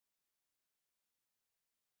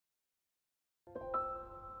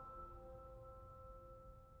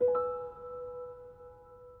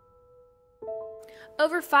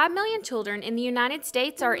Over 5 million children in the United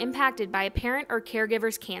States are impacted by a parent or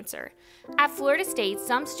caregiver's cancer. At Florida State,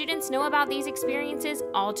 some students know about these experiences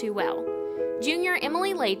all too well. Junior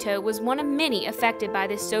Emily Leto was one of many affected by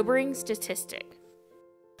this sobering statistic.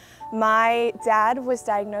 My dad was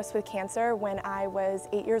diagnosed with cancer when I was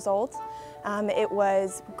 8 years old. It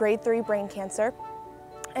was grade 3 brain cancer.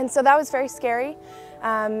 And so that was very scary,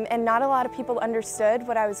 and not a lot of people understood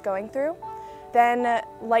what I was going through. Then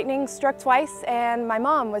lightning struck twice, and my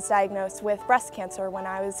mom was diagnosed with breast cancer when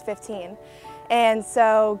I was 15. And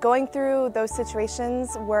so going through those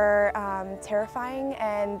situations were terrifying,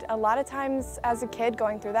 and a lot of times as a kid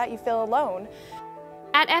going through that, you feel alone.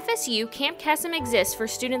 At FSU, Camp Kessum exists for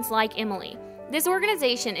students like Emily. This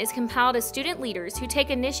organization is compiled of student leaders who take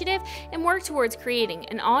initiative and work towards creating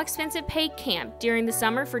an all-expensive paid camp during the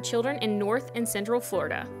summer for children in North and Central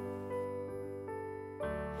Florida.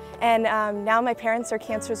 And now my parents are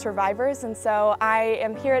cancer survivors, and so I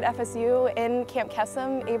am here at FSU in Camp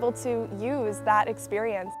Kessum able to use that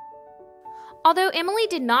experience. Although Emily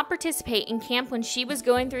did not participate in camp when she was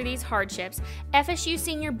going through these hardships, FSU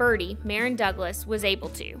senior birdie, Marin Douglas, was able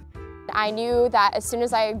to. I knew that as soon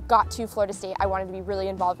as I got to Florida State, I wanted to be really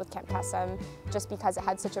involved with Camp Kessum just because it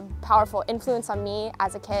had such a powerful influence on me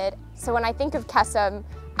as a kid. So when I think of Kessum,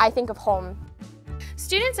 I think of home.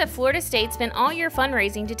 Students at Florida State spent all year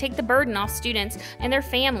fundraising to take the burden off students and their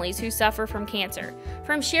families who suffer from cancer.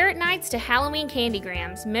 From Share-It nights to Halloween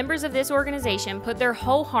candygrams, members of this organization put their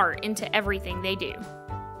whole heart into everything they do.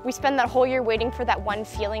 We spend that whole year waiting for that one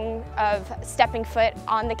feeling of stepping foot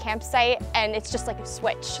on the campsite, and it's just like a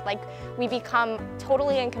switch. Like, we become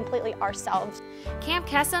totally and completely ourselves. Camp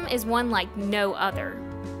Kessum is one like no other.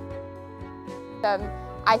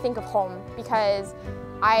 I think of home because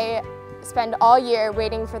I spend all year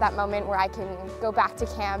waiting for that moment where I can go back to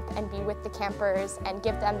camp and be with the campers and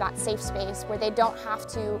give them that safe space where they don't have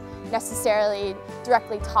to necessarily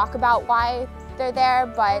directly talk about why they're there,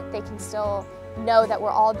 but they can still know that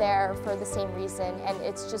we're all there for the same reason. And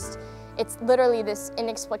it's literally this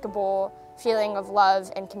inexplicable feeling of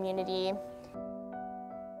love and community.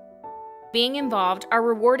 Being involved are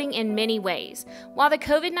rewarding in many ways. While the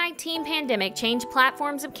COVID-19 pandemic changed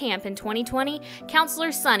platforms of camp in 2020,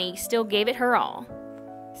 Counselor Sunny still gave it her all.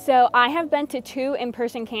 So I have been to 2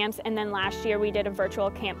 in-person camps, and then last year we did a virtual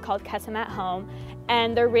camp called Kessum at Home,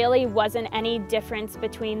 and there really wasn't any difference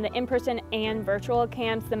between the in-person and virtual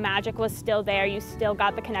camps. The magic was still there. You still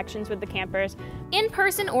got the connections with the campers. In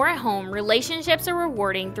person or at home, relationships are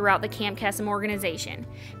rewarding throughout the Camp Kessum organization.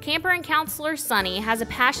 Camper and Counselor Sunny has a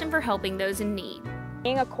passion for helping those in need.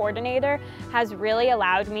 Being a coordinator has really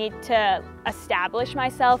allowed me to establish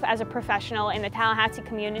myself as a professional in the Tallahassee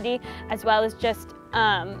community, as well as just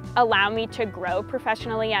allow me to grow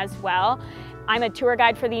professionally as well. I'm a tour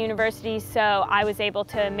guide for the university, so I was able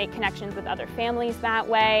to make connections with other families that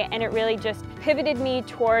way, and it really just pivoted me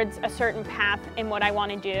towards a certain path in what I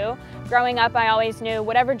want to do. Growing up, I always knew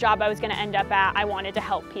whatever job I was going to end up at, I wanted to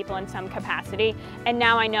help people in some capacity, and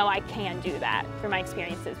now I know I can do that through my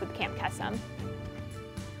experiences with Camp Kessum.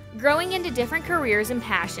 Growing into different careers and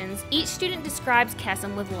passions, each student describes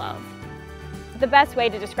Kessum with love. The best way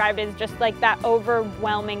to describe it is just like that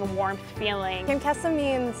overwhelming warmth feeling. Camp Kessum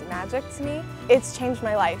means magic to me. It's changed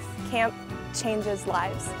my life. Camp changes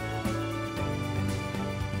lives.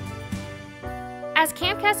 As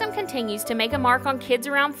Camp Kessum continues to make a mark on kids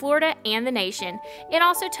around Florida and the nation, it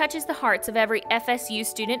also touches the hearts of every FSU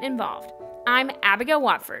student involved. I'm Abigail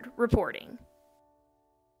Watford, reporting.